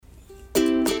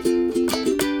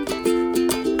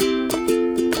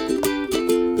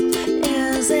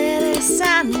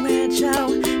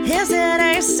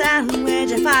a sandwich.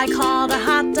 If I called a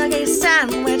hot dog a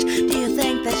sandwich, do you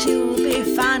think that you would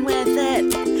be fine with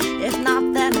it? If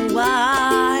not, then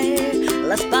why?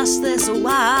 Let's bust this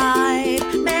wide.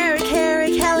 Mary,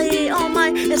 Carrie, Kelly, oh my,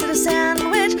 is it a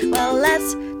sandwich? Well,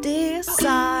 let's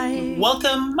decide.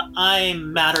 Welcome,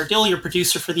 I'm Matt Ardill, your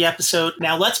producer for the episode.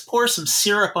 Now let's pour some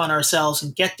syrup on ourselves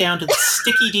and get down to the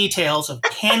sticky details of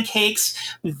pancakes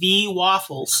v.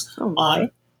 waffles on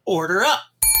Order Up.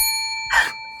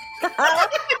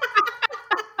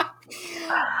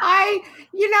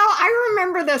 I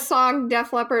remember the song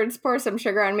Def Leppard's Pour Some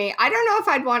Sugar on Me. I don't know if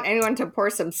I'd want anyone to pour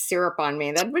some syrup on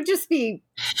me. That would just be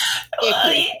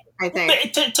icky, I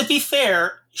think. To be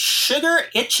fair, sugar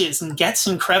itches and gets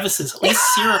in crevices. At least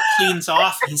syrup cleans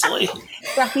off easily.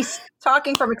 Yeah, he's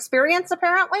talking from experience,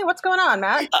 apparently. What's going on,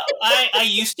 Matt? I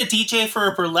used to DJ for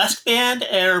a burlesque band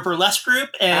or a burlesque group,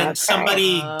 and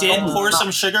somebody did pour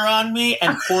some sugar on me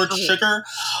and poured sugar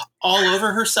all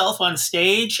over herself on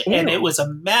stage, and it was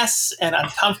a mess and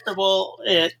uncomfortable.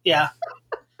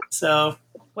 So.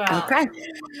 Well, okay.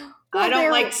 I don't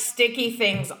like sticky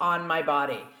things on my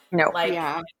body. No.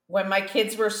 When my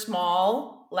kids were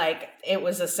small, it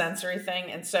was a sensory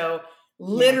thing. And so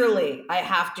literally I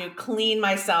have to clean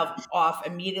myself off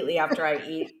immediately after I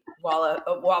eat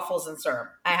waffles and syrup.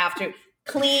 I have to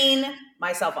clean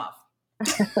myself off.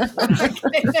 We're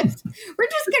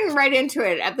just getting right into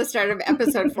it at the start of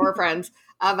episode 4, friends,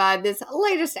 of this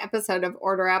latest episode of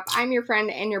Order Up. I'm your friend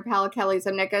and your pal, Kelly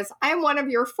Zemnikas. I am one of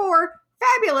your 4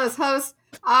 fabulous hosts.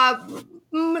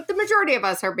 The majority of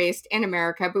us are based in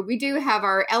America, but we do have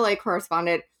our LA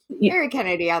correspondent, Mary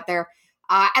Kennedy, out there.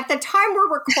 At the time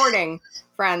we're recording,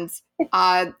 friends,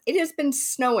 it has been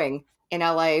snowing in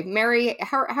LA. Mary,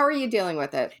 how are you dealing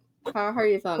with it? How are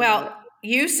you feeling about it?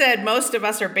 You said most of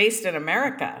us are based in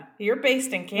America. You're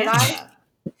based in Canada.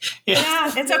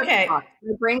 Yeah, it's okay. My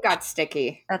brain got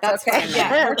sticky. That's okay.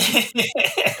 Yeah.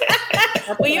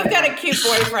 Well, you've got a cute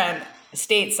boyfriend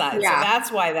stateside, so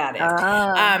that's why that is.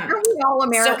 Are we all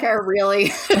America,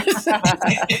 really?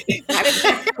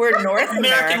 We're North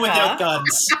American America. without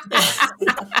guns.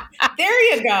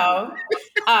 There you go.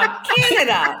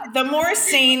 Canada, the more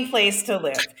sane place to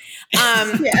live.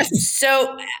 Yes.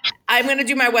 So I'm going to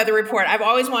do my weather report. I've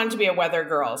always wanted to be a weather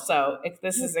girl, so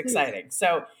this is exciting.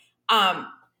 So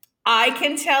I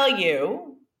can tell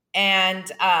you,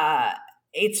 and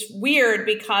it's weird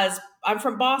because I'm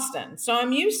from Boston, so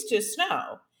I'm used to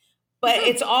snow, but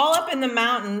it's all up in the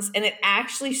mountains, and it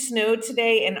actually snowed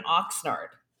today in Oxnard,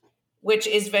 which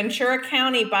is Ventura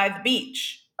County by the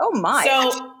beach. Oh my.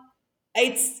 So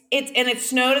it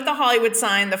snowed at the Hollywood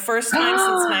sign the first time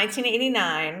since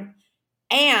 1989,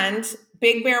 and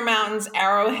Big Bear Mountains,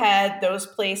 Arrowhead, those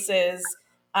places,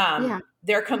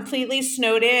 they're completely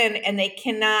snowed in, and they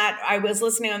cannot, I was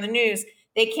listening on the news,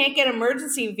 they can't get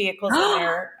emergency vehicles in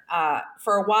there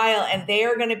for a while, and they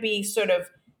are going to be sort of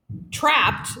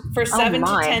trapped for 7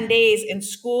 to 10 days, and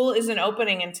school isn't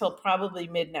opening until probably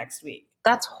mid next week.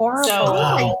 That's horrible. So,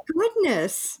 oh my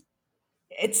goodness.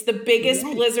 It's the biggest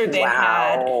blizzard they've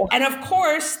had. And of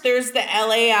course, there's the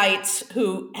LAites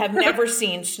who have never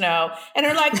seen snow and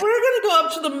are like, we're going to go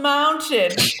up to the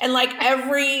mountain. And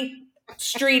every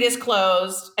street is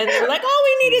closed. And they're like, all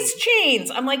we need is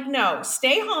chains. I'm like, no,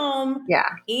 stay home. Yeah.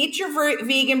 Eat your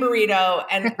vegan burrito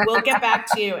and we'll get back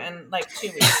to you in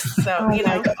 2 weeks. So,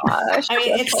 Gosh, I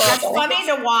mean, it's funny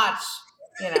to watch,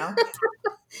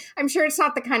 I'm sure it's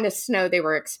not the kind of snow they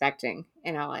were expecting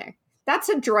in LA. That's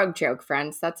a drug joke,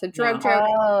 friends. That's a drug joke.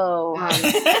 Oh,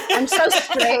 I'm so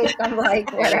straight. I'm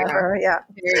like, whatever. Yeah.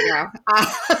 There you go.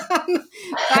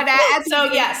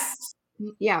 But yes.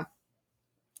 Yeah.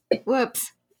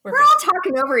 Whoops. We're all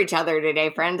talking over each other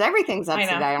today, friends. Everything's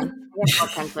upside down.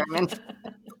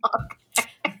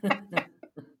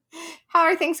 How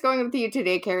are things going with you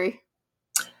today, Carrie?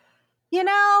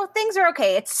 Things are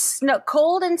okay. It's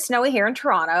cold and snowy here in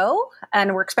Toronto,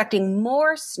 and we're expecting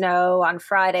more snow on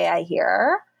Friday, I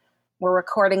hear. We're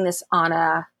recording this on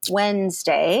a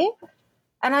Wednesday,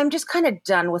 and I'm just kind of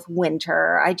done with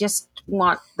winter. I just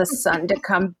want the sun to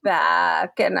come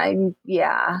back, and I'm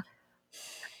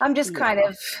just kind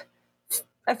of,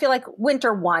 I feel like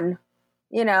winter won.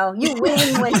 You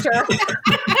win winter.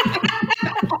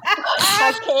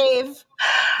 A cave.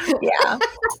 Yeah.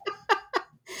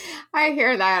 I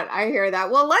hear that.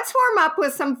 Well, let's warm up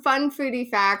with some fun foodie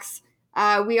facts.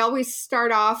 We always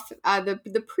start off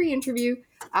the pre-interview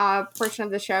portion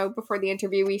of the show. Before the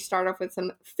interview, we start off with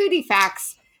some foodie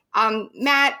facts.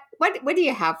 Matt, what do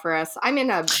you have for us? I'm in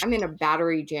a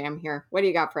battery jam here. What do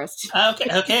you got for us?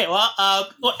 Okay. Well,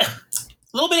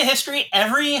 little bit of history.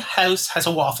 Every house has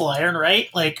a waffle iron, right?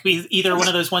 Like either one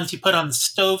of those ones you put on the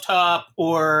stovetop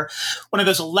or one of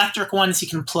those electric ones you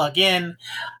can plug in.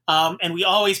 And we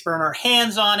always burn our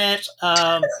hands on it.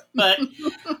 But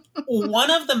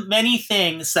one of the many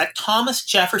things that Thomas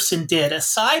Jefferson did,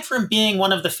 aside from being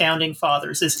one of the founding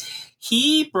fathers, is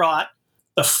he brought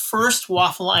the first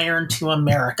waffle iron to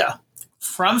America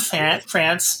from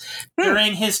France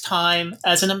during his time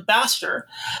as an ambassador,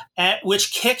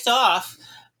 which kicked off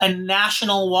a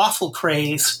national waffle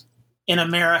craze in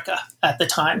America at the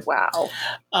time. Wow.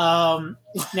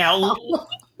 Now,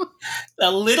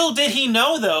 little did he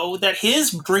know, though, that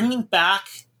his bringing back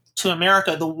to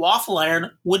America the waffle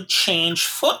iron would change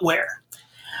footwear.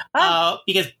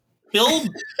 Because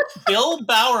Bill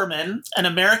Bowerman, an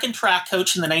American track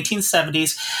coach in the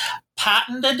 1970s,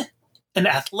 patented an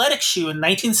athletic shoe in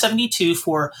 1972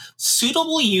 for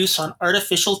suitable use on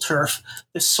artificial turf.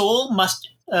 The sole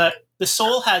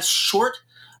has short,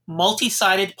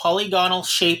 multi-sided,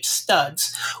 polygonal-shaped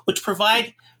studs, which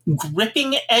provide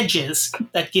gripping edges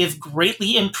that give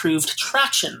greatly improved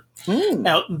traction.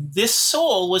 Now, this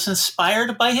sole was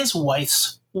inspired by his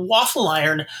wife's waffle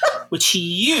iron, which he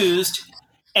used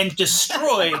and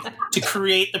destroyed to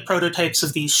create the prototypes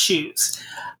of these shoes.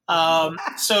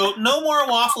 So no more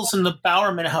waffles in the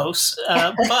Bowerman house,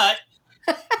 but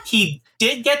he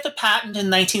did get the patent in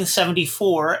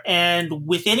 1974, and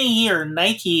within a year,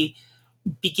 Nike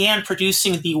began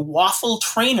producing the waffle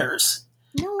trainers.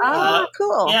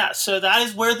 Cool. Yeah, so that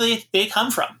is where they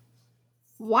come from.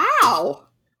 Wow.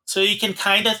 So you can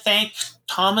kind of thank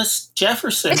Thomas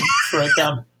Jefferson for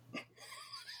them,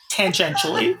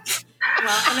 tangentially.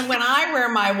 Well, and when I wear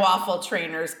my waffle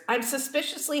trainers, I'm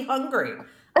suspiciously hungry.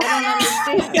 I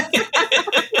don't understand.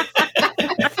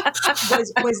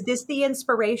 Was this the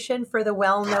inspiration for the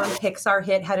well-known Pixar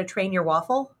hit "How to Train Your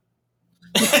Waffle"?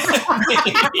 Julie.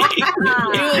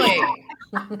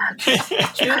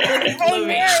 Hey,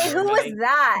 Mary, who was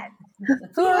that?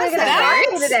 Who are we going to talk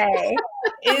to today?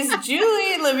 Is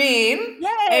Julee Levine,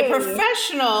 Yay. a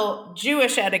professional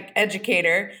Jewish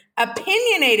educator,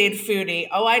 opinionated foodie.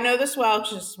 Oh, I know this well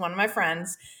because she's one of my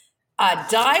friends. A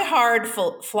diehard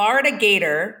Florida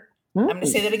Gator. I'm going to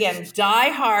say that again.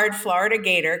 Diehard Florida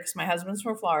Gator, because my husband's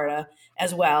from Florida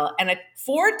as well. And a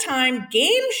 4-time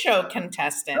game show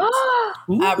contestant.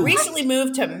 Recently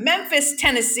moved to Memphis,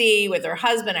 Tennessee with her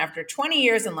husband after 20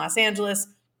 years in Los Angeles.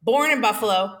 Born in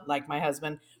Buffalo, like my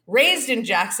husband. Raised in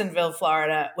Jacksonville,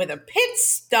 Florida, with a pit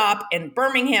stop in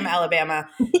Birmingham, Alabama.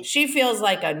 She feels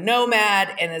like a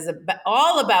nomad and is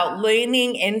all about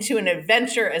leaning into an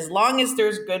adventure as long as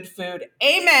there's good food.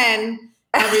 Amen,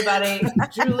 everybody.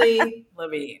 Julee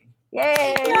Levine.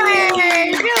 Yay!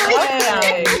 Yay,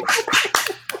 Yay.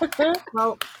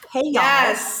 Well, hey y'all.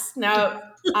 Yes. Now,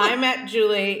 I met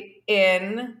Julie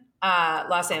in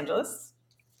Los Angeles,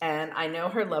 and I know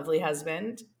her lovely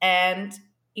husband, and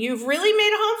you've really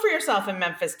made a home for yourself in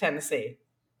Memphis, Tennessee.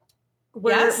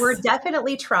 We're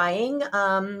definitely trying.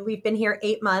 We've been here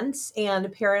 8 months, and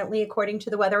apparently, according to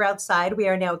the weather outside, we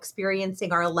are now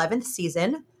experiencing our 11th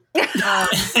season.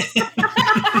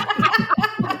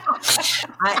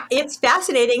 It's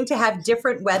fascinating to have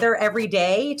different weather every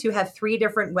day, to have 3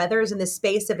 different weathers in the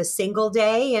space of a single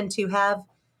day, and to have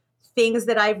things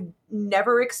that I've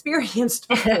never experienced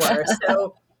before.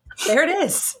 So there it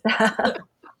is.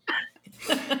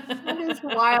 That is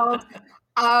wild.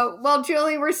 Well,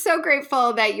 Julie, we're so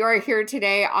grateful that you're here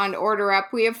today on Order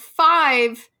Up. We have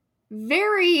 5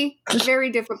 very, very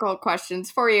difficult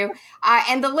questions for you.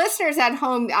 And the listeners at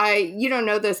home, you don't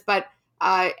know this, but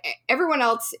everyone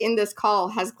else in this call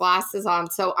has glasses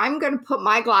on. So I'm going to put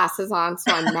my glasses on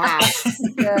so I'm matched.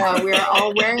 We're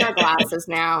all wearing our glasses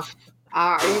now.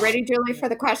 Are you ready, Julie, for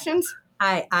the questions?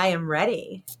 I am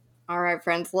ready. All right,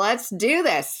 friends, let's do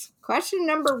this. Question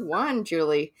number 1,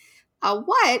 Julie.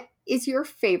 What is your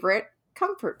favorite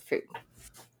comfort food?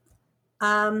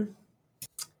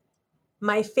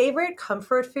 My favorite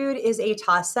comfort food is a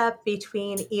toss-up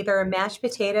between either mashed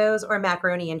potatoes or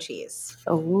macaroni and cheese.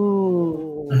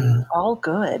 Ooh, all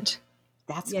good.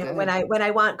 That's good. good. When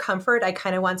I want comfort, I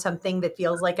kind of want something that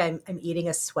feels like I'm eating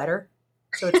a sweater.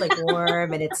 So it's like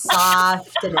warm and it's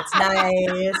soft and it's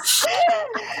nice.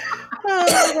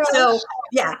 So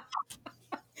yeah.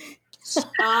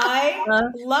 I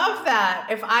love that.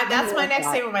 That's my next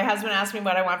thing when my husband asks me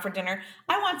what I want for dinner.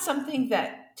 I want something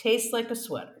that tastes like a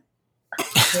sweater.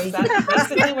 Is that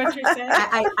basically what you're saying?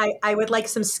 I would like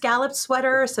some scalloped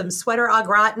sweater, some sweater au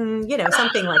gratin,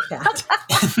 something like that.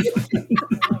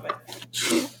 Love it.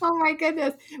 Oh my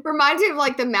goodness. Reminds me of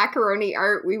like the macaroni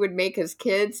art we would make as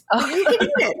kids. But you can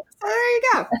eat it. So there you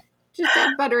go. Just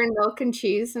add butter and milk and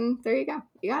cheese, and there you go.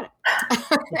 You got it.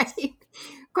 All right.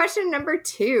 Question number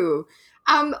 2.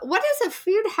 What is a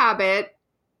food habit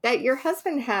that your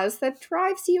husband has that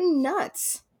drives you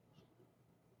nuts?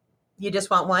 You just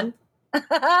want one? No,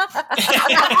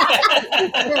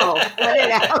 let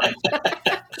it out.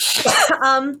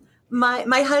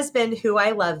 My husband, who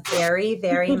I love very,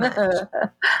 very much,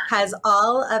 has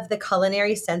all of the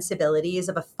culinary sensibilities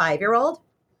of a 5-year-old.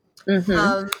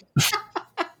 Mm-hmm.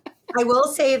 I will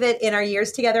say that in our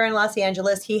years together in Los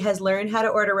Angeles, he has learned how to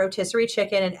order rotisserie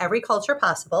chicken in every culture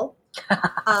possible.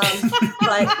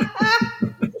 But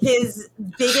his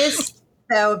biggest,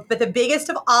 but the biggest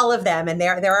of all of them, and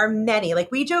there are many, like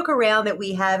we joke around that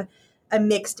we have a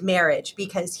mixed marriage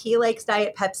because he likes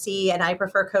Diet Pepsi and I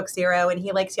prefer Coke Zero, and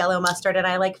he likes yellow mustard and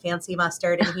I like fancy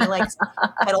mustard, and he likes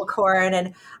kettle corn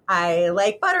and I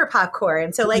like butter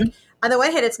popcorn. So like on the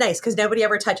one hand, it's nice because nobody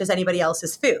ever touches anybody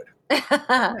else's food.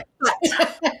 But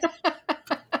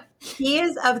he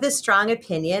is of the strong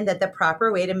opinion that the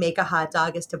proper way to make a hot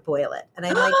dog is to boil it. And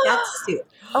I'm like, that's soup.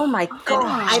 Oh my God.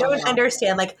 I don't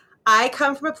understand. Like I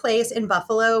come from a place in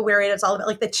Buffalo where it is all about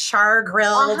like the char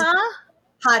grilled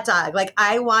hot dog. Like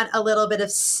I want a little bit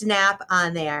of snap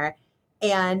on there.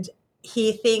 And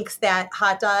he thinks that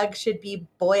hot dog should be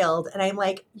boiled. And I'm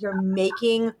like, you're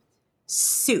making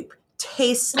soup.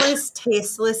 Tasteless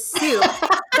soup.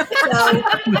 So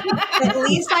at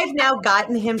least I've now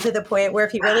gotten him to the point where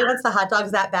if he really wants the hot dogs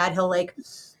that bad, he'll like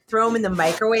throw them in the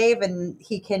microwave and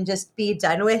he can just be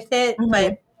done with it. Mm-hmm.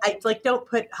 But I like, don't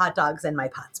put hot dogs in my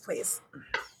pots, please.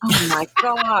 Oh my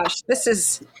gosh. This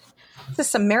is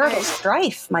some marital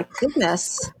strife. My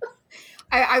goodness.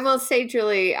 I will say,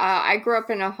 Julie, I grew up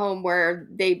in a home where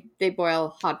they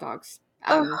boil hot dogs.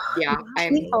 Yeah, I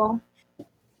know.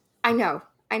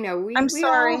 I'm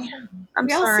sorry.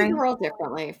 We all see the world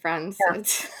differently, friends. Yeah.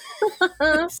 It's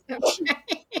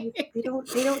okay. They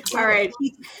don't. All right.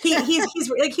 He's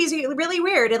really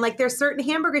weird, and like there's certain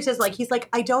hamburgers. He's like,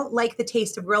 I don't like the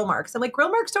taste of grill marks. I'm like, grill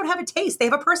marks don't have a taste; they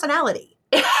have a personality.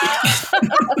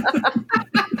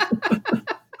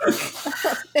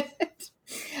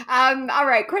 All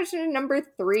right. Question number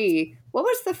 3. What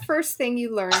was the first thing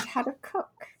you learned how to cook?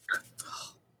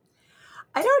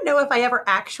 I don't know if I ever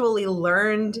actually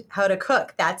learned how to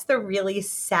cook. That's the really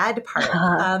sad part.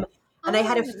 And I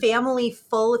had a family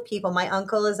full of people. My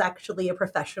uncle is actually a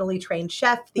professionally trained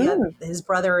chef. His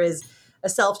brother is a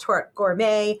self-taught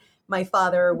gourmet. My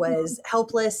father was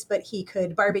helpless, but he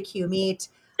could barbecue meat.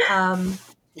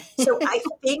 So I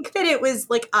think that it was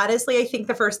like, honestly, I think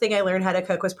the first thing I learned how to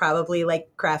cook was probably like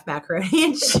Kraft macaroni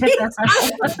and cheese.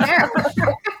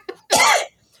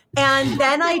 And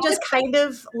then I just kind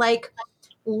of like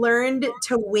learned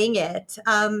to wing it.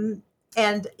 And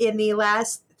in the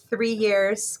last 3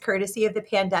 years, courtesy of the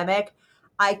pandemic,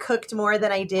 I cooked more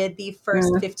than I did the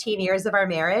first 15 years of our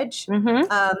marriage.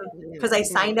 Because I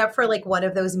signed up for like one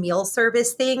of those meal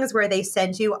service things where they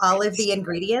send you all of the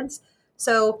ingredients.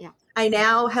 So I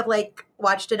now have like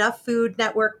watched enough Food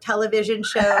Network television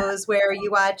shows where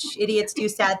you watch idiots do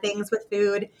sad things with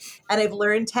food. And I've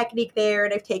learned technique there,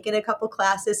 and I've taken a couple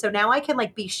classes. So now I can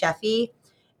like be chefy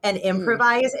and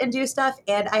improvise and do stuff.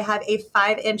 And I have a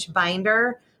 5-inch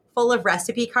binder full of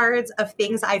recipe cards of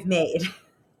things I've made.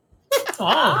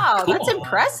 Wow, cool. That's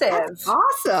impressive. That's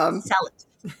awesome. Sell it.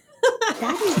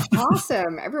 That is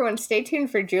awesome. Everyone stay tuned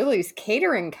for Julie's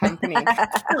catering company.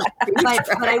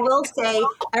 But I will say,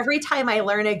 every time I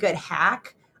learn a good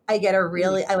hack, I get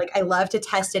I love to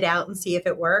test it out and see if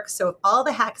it works. So of all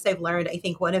the hacks I've learned, I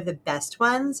think one of the best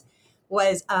ones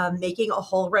was making a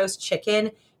whole roast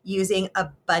chicken using a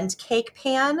bundt cake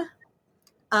pan.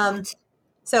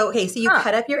 So you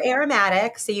cut up your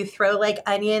aromatics. So you throw like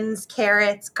onions,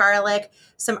 carrots, garlic,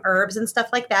 some herbs and stuff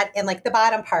like that in like the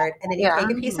bottom part. And then you take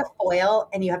a piece of foil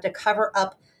and you have to cover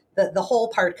up the whole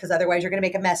part because otherwise you're going to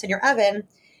make a mess in your oven.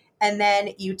 And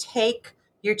then you take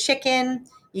your chicken,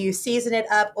 you season it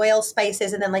up, oil,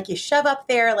 spices, and then like you shove up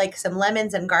there like some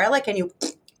lemons and garlic and you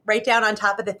right down on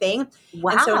top of the thing.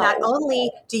 Wow. And so not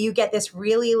only do you get this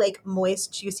really like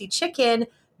moist, juicy chicken,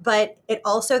 but it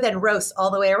also then roasts all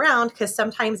the way around because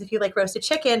sometimes if you like roasted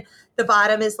chicken, the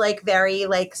bottom is like very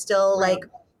like still like,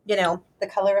 you know, the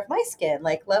color of my skin,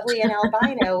 like lovely and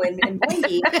albino and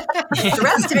boingy. The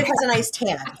rest of it has a nice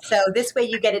tan. So this way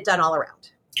you get it done all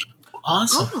around.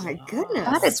 Awesome. Oh my goodness.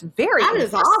 That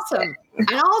is awesome.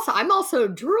 And also, I'm also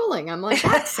drooling. I'm like,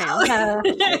 that sounds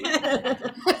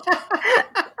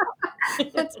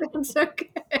that sounds so good.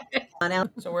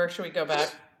 So where should we go back?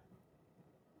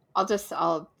 I'll just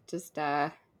I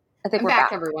think I'm we're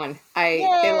back, everyone.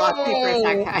 They lost me for a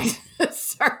second.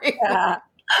 Sorry.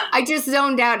 I just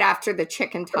zoned out after the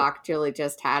chicken talk Julie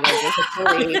just had.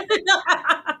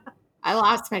 I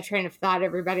lost my train of thought,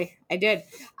 everybody. I did.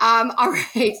 All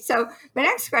right. So my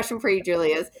next question for you,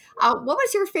 Julie, is what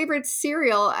was your favorite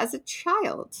cereal as a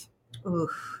child?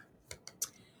 Oof.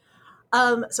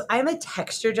 So I'm a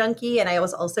texture junkie, and I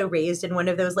was also raised in one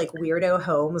of those like weirdo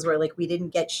homes where like we didn't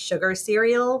get sugar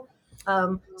cereal.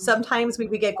 Sometimes we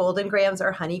would get Golden Grams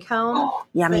or Honeycomb. Oh,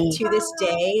 yummy. But to this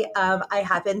day, I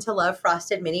happen to love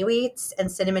Frosted Mini Wheats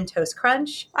and Cinnamon Toast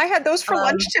Crunch. I had those for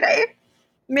lunch today.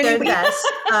 They're the best.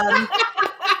 I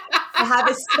have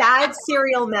a sad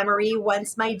cereal memory.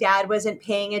 Once my dad wasn't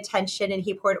paying attention and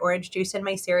he poured orange juice in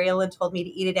my cereal and told me to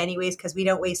eat it anyways because we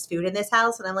don't waste food in this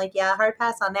house. And I'm like, yeah, hard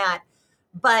pass on that.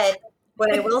 But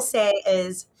what I will say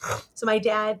is, so my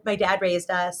dad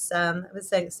raised us. It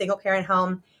was a single parent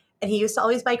home, and he used to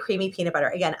always buy creamy peanut butter.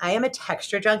 Again, I am a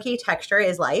texture junkie. Texture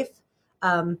is life.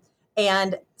 And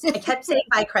I kept saying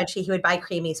buy crunchy. He would buy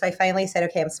creamy. So I finally said,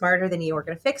 okay, I'm smarter than you. We're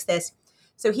going to fix this.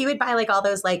 So he would buy like all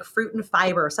those like fruit and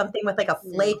fiber, something with like a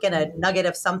flake and a nugget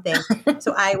of something.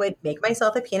 So I would make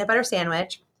myself a peanut butter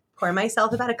sandwich, pour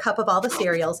myself about a cup of all the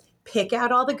cereals, pick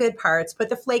out all the good parts, put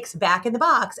the flakes back in the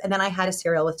box, and then I had a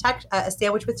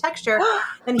sandwich with texture.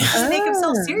 And he would make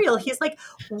himself cereal. He's like,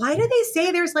 why do they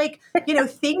say there's like,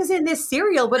 things in this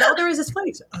cereal, but all there is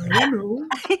flakes? I don't know.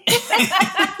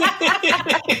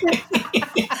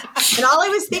 And all I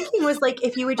was thinking was like,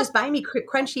 if you would just buy me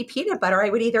crunchy peanut butter, I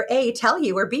would either A, tell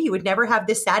you, or B, you would never have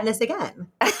this sadness again.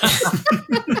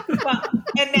 Well,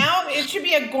 and now it should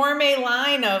be a gourmet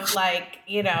line of like,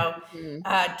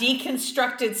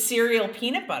 deconstructed cereal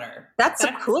peanut butter. That's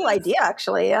a cool idea,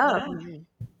 actually. Yeah.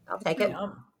 I'll take it.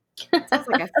 Sounds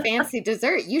like a fancy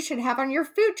dessert you should have on your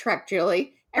food truck,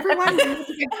 Julie. Everyone needs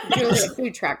to get Julie a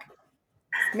food truck.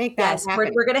 Make that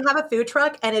happen. We're going to have a food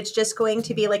truck, and it's just going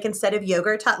to be like, instead of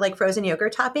yogurt, like frozen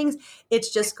yogurt toppings,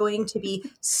 it's just going to be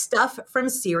stuff from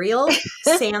cereal,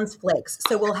 sans flakes.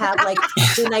 So we'll have like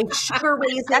the nice sugar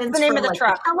raisins. That's the name of the like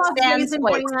truck. Sans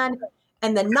flakes.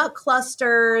 And the nut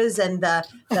clusters and the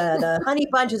honey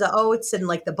bunches of oats and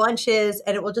like the bunches,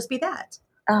 and it will just be that.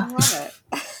 I love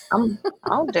it.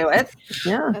 I'll do it.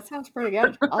 Yeah. That sounds pretty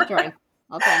good. I'll join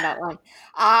that line.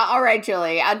 All right,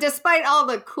 Julie. Despite all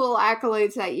the cool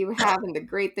accolades that you have and the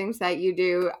great things that you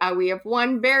do, we have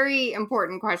one very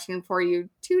important question for you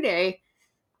today.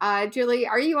 Julie,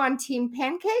 are you on Team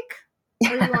Pancake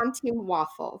or are you on Team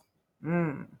Waffle?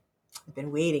 I've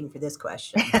been waiting for this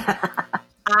question.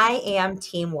 I am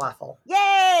Team Waffle.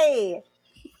 Yay!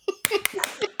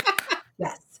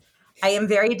 Yes. I am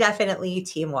very definitely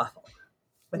Team Waffle,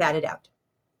 without a doubt.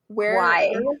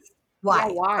 Why? Why?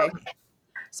 Yeah, why? Okay.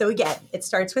 So again, it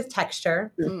starts with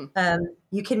texture.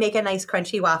 You can make a nice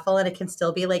crunchy waffle and it can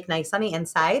still be like nice on the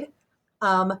inside.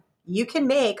 You can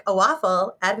make a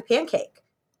waffle out of a pancake.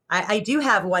 I do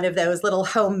have one of those little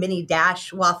home mini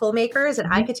dash waffle makers,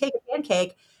 and I could take a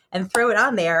pancake and throw it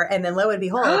on there, and then lo and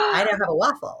behold, I now have a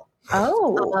waffle.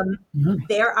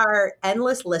 There are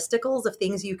endless listicles of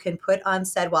things you can put on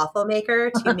said waffle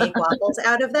maker to make waffles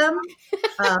out of them.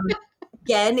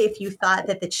 Again, if you thought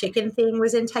that the chicken thing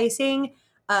was enticing,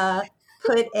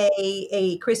 put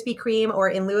a Krispy Kreme, or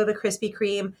in lieu of a Krispy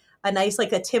Kreme, a nice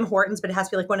like a Tim Hortons, but it has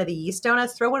to be like one of the yeast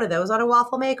donuts. Throw one of those on a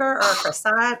waffle maker, or a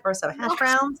croissant, or some hash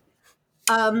browns.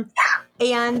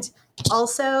 And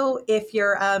also, if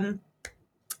you're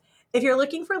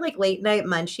looking for like late night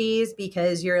munchies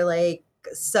because you're like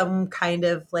some kind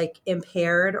of like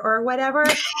impaired or whatever,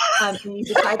 and you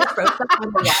decide to throw stuff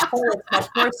on the waffle, it's much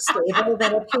more stable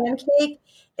than a pancake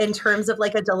in terms of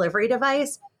like a delivery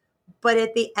device. But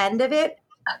at the end of it,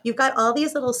 you've got all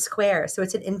these little squares. So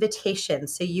it's an invitation.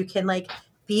 So you can like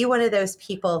be one of those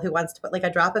people who wants to put like a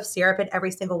drop of syrup in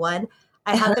every single one.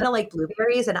 I happen to like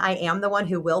blueberries, and I am the one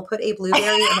who will put a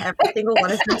blueberry in every single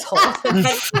one of them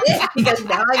because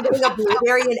now I'm getting a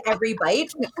blueberry in every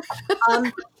bite.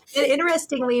 And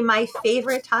interestingly, my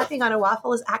favorite topping on a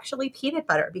waffle is actually peanut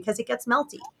butter because it gets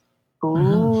melty.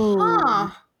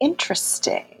 Ooh,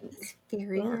 interesting.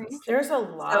 Very nice. There's a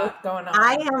lot going on.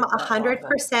 I am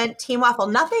 100% Team Waffle.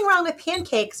 Nothing wrong with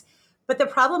pancakes, but the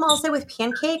problem also with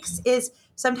pancakes is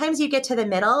sometimes you get to the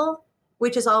middle,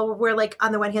 which is all where like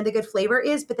on the one hand the good flavor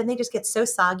is, but then they just get so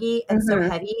soggy and so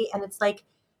heavy, and it's like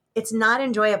it's not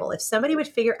enjoyable. If somebody would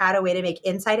figure out a way to make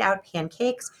inside out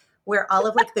pancakes where all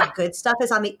of like the good stuff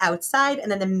is on the outside and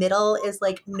then the middle is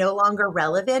like no longer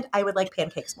relevant, I would like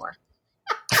pancakes more.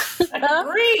 I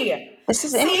agree. This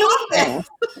is interesting.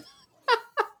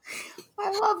 I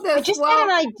love this. I just had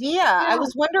an idea. Yeah. I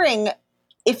was wondering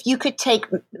if you could take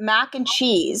mac and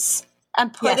cheese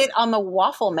and put it on the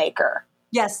waffle maker.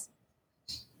 Yes.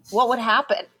 What would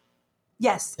happen?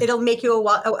 Yes, it'll make you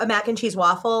a mac and cheese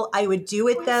waffle. I would do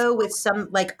it though with some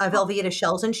like a Velveeta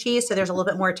shells and cheese, so there's a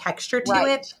little bit more texture to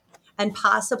it. And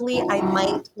possibly I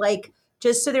might like,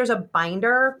 just so there's a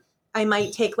binder, I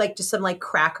might take like just some like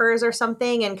crackers or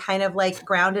something and kind of like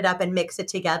ground it up and mix it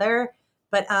together.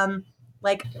 But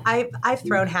like I've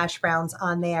thrown hash browns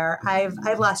on there.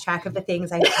 I've lost track of the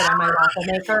things I put on my waffle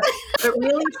maker. But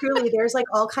really, truly, there's like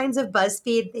all kinds of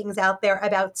BuzzFeed things out there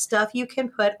about stuff you can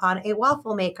put on a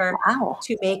waffle maker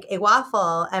to make a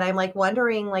waffle. And I'm like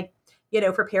wondering, like, you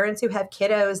know, for parents who have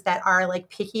kiddos that are like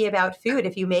picky about food,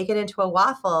 if you make it into a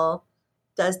waffle,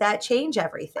 does that change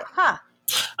everything?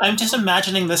 I'm just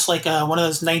imagining this like one of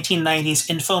those 1990s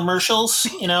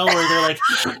infomercials, you know, where they're like,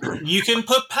 you can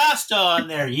put pasta on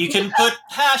there, you can put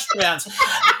hash browns,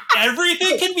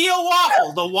 everything can be a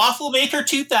waffle. The Waffle Maker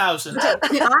 2000.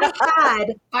 I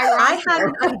had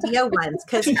an idea once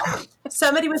because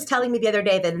somebody was telling me the other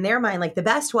day that in their mind, like the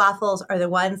best waffles are the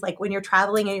ones like when you're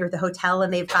traveling and you're at the hotel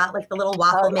and they've got like the little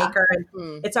waffle maker and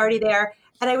it's already there.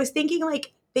 And I was thinking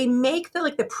like, they make the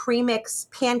like the premix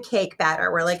pancake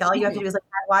batter where like all you have to do is like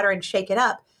add water and shake it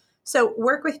up. So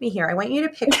work with me here. I want you to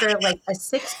picture like a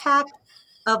 6-pack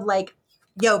of like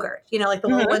yogurt, you know, like the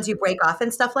little ones you break off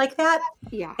and stuff like that.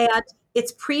 Yeah. And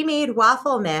it's pre-made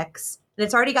waffle mix and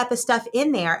it's already got the stuff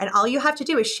in there. And all you have to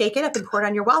do is shake it up and pour it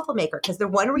on your waffle maker. Because the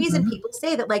one reason people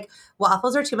say that like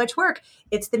waffles are too much work,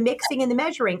 it's the mixing and the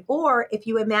measuring. Or if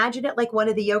you imagine it like one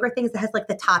of the yogurt things that has like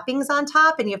the toppings on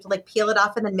top and you have to like peel it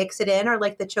off and then mix it in, or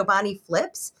like the Chobani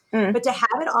flips. But to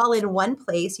have it all in one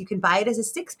place, you can buy it as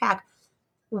a 6-pack.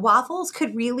 Waffles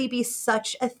could really be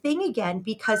such a thing again,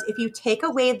 because if you take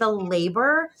away the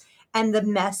labor and the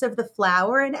mess of the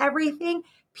flour and everything,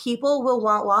 people will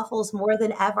want waffles more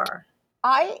than ever.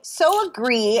 I so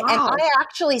agree. Wow.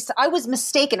 And I was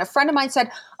mistaken. A friend of mine said,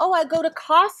 oh, I go to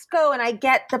Costco and I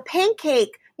get the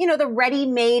pancake, you know, the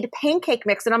ready-made pancake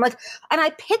mix. And I'm like, and I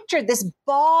pictured this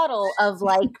bottle of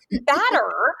like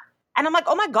batter. And I'm like,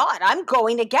 oh my God, I'm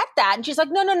going to get that. And she's like,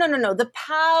 no, the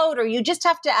powder, you just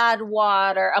have to add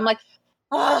water. I'm like,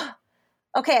 oh,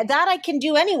 okay, that I can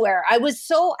do anywhere. I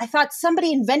thought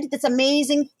somebody invented this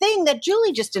amazing thing that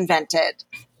Julie just invented.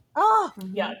 Oh.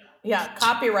 Yeah.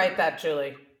 Copyright that,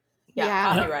 Julie.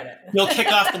 Yeah. Copyright it. You'll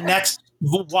kick off the next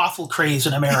waffle craze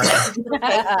in America.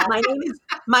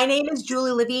 My name is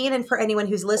Julee Levine, and for anyone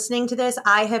who's listening to this,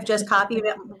 I have just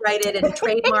copyrighted and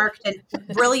trademarked and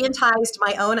brilliantized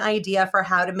my own idea for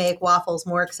how to make waffles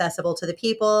more accessible to the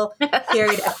people.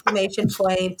 Period! Exclamation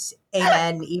point!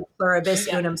 Amen! E pluribus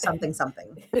unum something.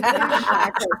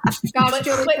 Gosh,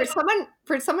 Julie,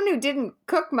 for someone who didn't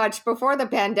cook much before the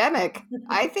pandemic,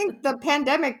 I think the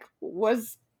pandemic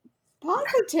was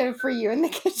positive for you in the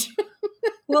kitchen.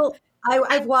 Well,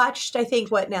 I've watched, I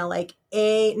think, like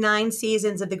 9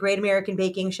 seasons of the Great American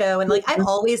Baking Show. And like, I've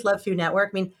always loved Food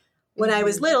Network. I mean, when I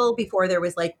was little, before there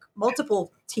was like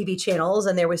multiple TV channels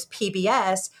and there was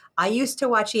PBS, I used to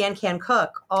watch Yan Can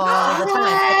Cook all the time.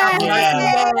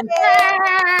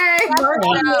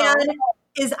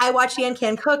 I watched Yan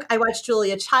Can Cook. I watched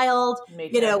Julia Child.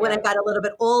 When I got a little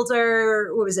bit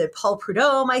older, what was it? Paul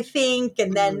Prudhomme, I think.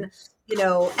 And then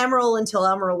Emerald until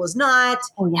Emerald was not.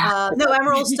 No,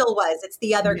 Emerald still was. It's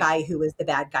the other guy who was the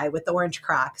bad guy with the orange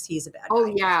Crocs. He's a bad guy.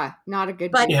 Oh, yeah. Not a good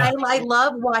But I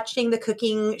love watching the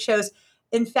cooking shows.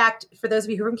 In fact, for those of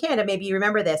you who are from Canada, maybe you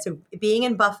remember this. So being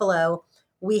in Buffalo,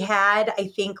 we had, I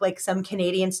think, like some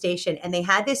Canadian station, and they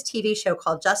had this TV show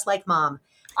called Just Like Mom.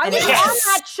 I was on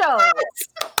that show.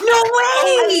 No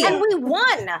way! And we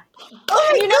won.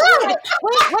 Oh, you know, wait,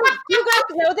 you guys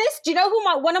know this? Do you know who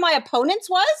one of my opponents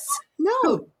was?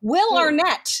 No. Will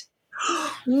Arnett.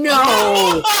 No.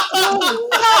 I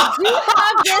do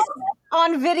have this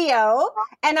on video,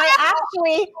 and I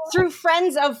actually, through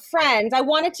friends of friends, I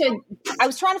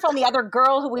was trying to find the other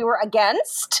girl who we were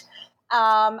against.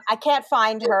 I can't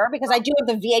find her because I do have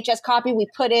the VHS copy.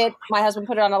 My husband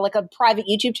put it on a private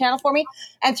YouTube channel for me.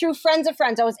 And through friends of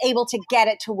friends, I was able to get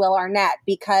it to Will Arnett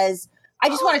because I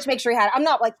just wanted to make sure he had it. I'm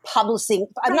not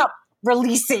I'm not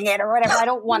releasing it or whatever. I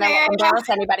don't want to embarrass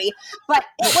anybody. But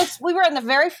we were in the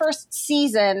very first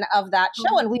season of that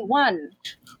show and we won.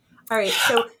 All right.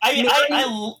 So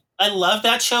I love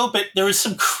that show, but there was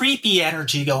some creepy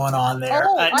energy going on there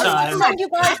at times. I'm going to send you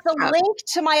guys the link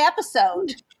to my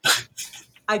episode.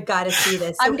 I've got to see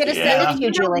this. I'm going to send it to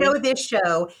you, Julie. I don't know this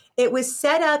show. It was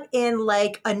set up in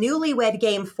like a newlywed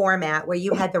game format where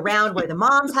you had the round where the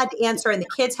moms had to answer and the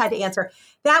kids had to answer.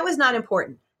 That was not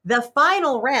important. The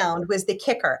final round was the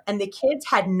kicker, and the kids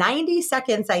had 90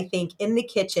 seconds, I think, in the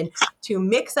kitchen to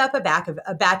mix up a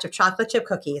batch of chocolate chip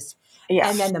cookies.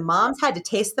 Yes. And then the moms had to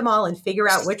taste them all and figure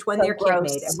out which one their kid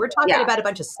made. And we're talking about a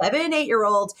bunch of 7 and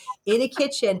 8-year-olds in a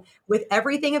kitchen with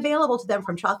everything available to them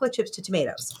from chocolate chips to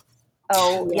tomatoes.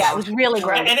 Oh, yeah, it was really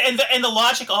great. And the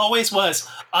logic always was,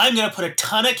 I'm going to put a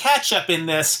ton of ketchup in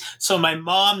this so my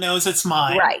mom knows it's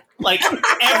mine. Right. Like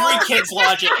every kid's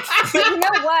logic. But you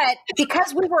know what?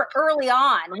 Because we were early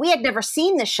on, we had never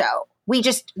seen the show. We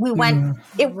went,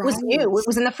 it was new. It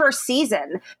was in the first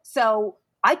season. So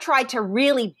I tried to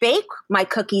really bake my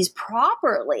cookies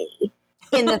properly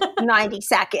in the 90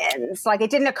 seconds. Like, it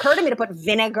didn't occur to me to put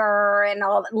vinegar and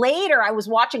all that. Later, I was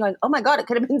watching going, oh my God, it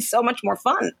could have been so much more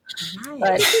fun. Right.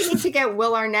 But I think we need to get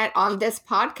Will Arnett on this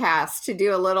podcast to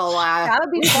do a little that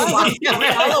would be fun. I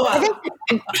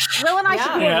think Will and I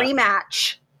should do a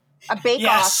rematch, a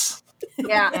bake-off.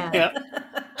 Yeah.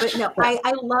 But no,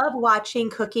 I love watching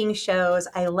cooking shows.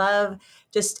 I love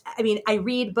I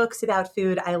read books about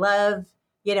food. I love,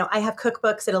 I have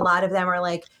cookbooks and a lot of them are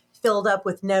like filled up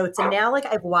with notes. And now like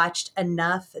I've watched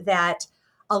enough that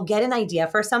I'll get an idea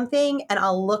for something and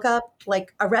I'll look up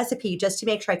like a recipe just to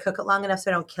make sure I cook it long enough so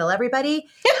I don't kill everybody.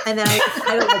 And then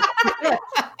I don't like it.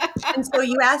 And so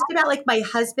you asked about like my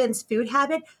husband's food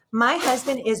habit. My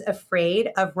husband is afraid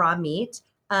of raw meat.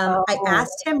 I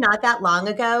asked him not that long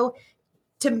ago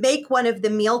to make one of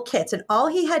the meal kits. And all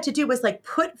he had to do was like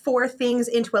put 4 things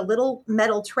into a little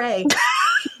metal tray.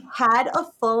 Had a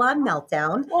full-on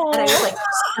meltdown. And I was like,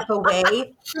 step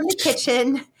away from the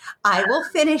kitchen. I will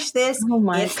finish this. Oh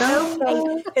my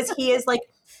God. Because he is like,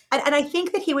 and I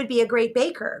think that he would be a great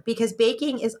baker because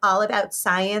baking is all about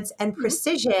science and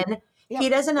precision. Yep. He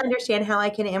doesn't understand how I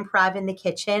can improv in the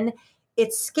kitchen.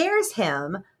 It scares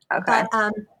him. Okay.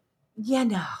 But,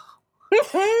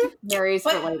 Mary's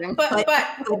relating. But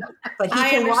he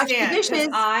can wash the dishes.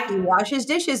 He washes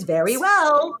dishes very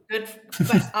well. Good.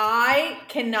 But I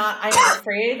cannot. I'm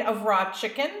afraid of raw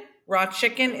chicken. Raw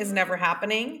chicken is never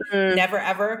happening. Never,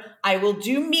 ever. I will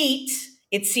do meat.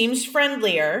 It seems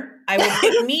friendlier. I will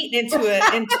put meat into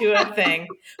a thing.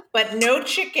 But no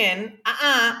chicken.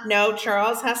 No,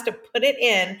 Charles has to put it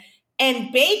in.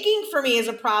 And baking for me is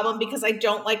a problem because I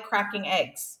don't like cracking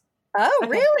eggs. Oh,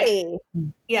 really?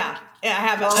 Yeah. I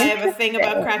have a thing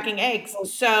about cracking eggs.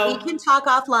 So we can talk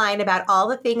offline about all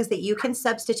the things that you can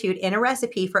substitute in a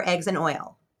recipe for eggs and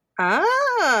oil.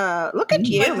 Ah, look at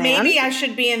you, but man. Maybe I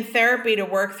should be in therapy to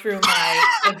work through my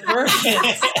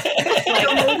aversions.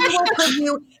 Maybe we'll put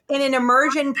you in an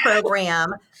immersion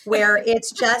program where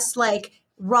it's just like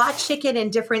raw chicken in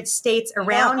different states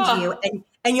around you,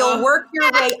 and you'll work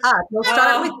your way up. You'll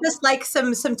start with just like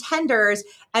some tenders,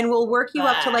 and we'll work you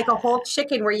up to like a whole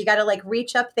chicken where you got to like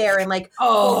reach up there and like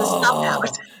pull the stuff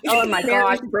out. Oh my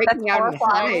gosh, breaking out in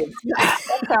hives. That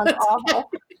sounds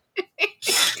awful.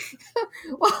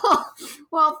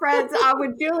 Well, friends,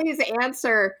 with Julie's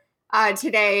answer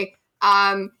today,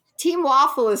 Team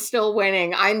Waffle is still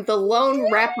winning. I'm the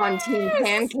lone rep on Team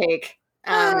Pancake.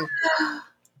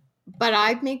 But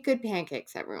I make good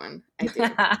pancakes, everyone. I do.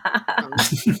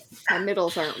 My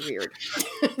middles aren't weird.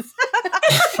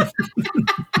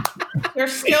 You're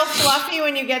still fluffy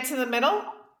when you get to the middle?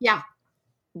 Yeah.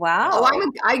 Wow.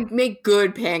 Oh, I make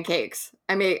good pancakes.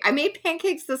 I made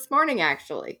pancakes this morning,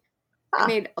 actually. I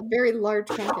made a very large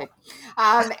pancake.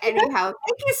 Anyhow,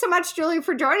 thank you so much, Julie,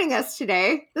 for joining us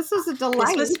today. This was a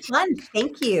delight. This was fun.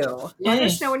 Thank you. Let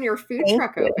us know when your food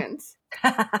truck opens.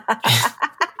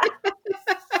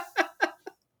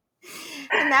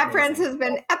 And that, friends, has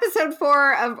been episode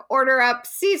 4 of Order Up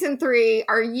Season 3.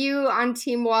 Are you on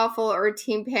Team Waffle or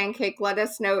Team Pancake? Let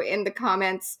us know in the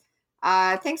comments.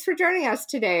 Thanks for joining us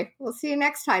today. We'll see you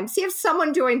next time. See if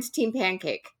someone joins Team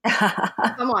Pancake.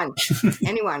 Come on.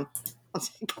 Anyone. I'll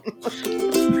take anyone.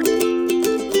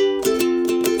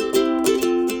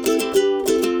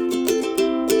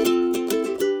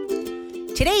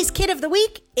 Today's kid of the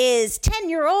week is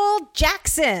 10-year-old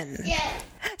Jackson. Yeah.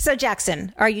 So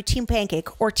Jackson, are you Team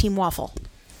Pancake or Team Waffle?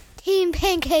 Team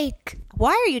Pancake.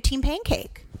 Why are you Team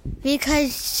Pancake?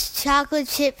 Because chocolate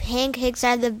chip pancakes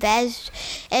are the best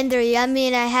and they're yummy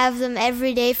and I have them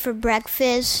every day for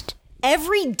breakfast.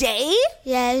 Every day?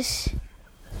 Yes.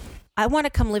 I want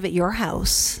to come live at your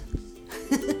house.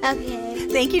 Okay.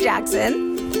 Thank you,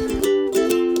 Jackson.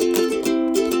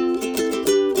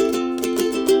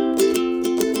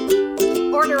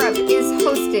 Order Up is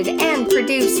hosted and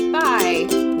produced by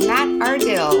Matt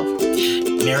Ardill,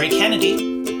 Mary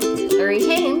Kennedy, Larry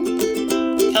Hayne,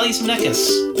 Kelly Zemeckis.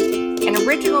 And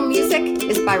original music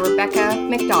is by Rebecca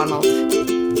McDonald.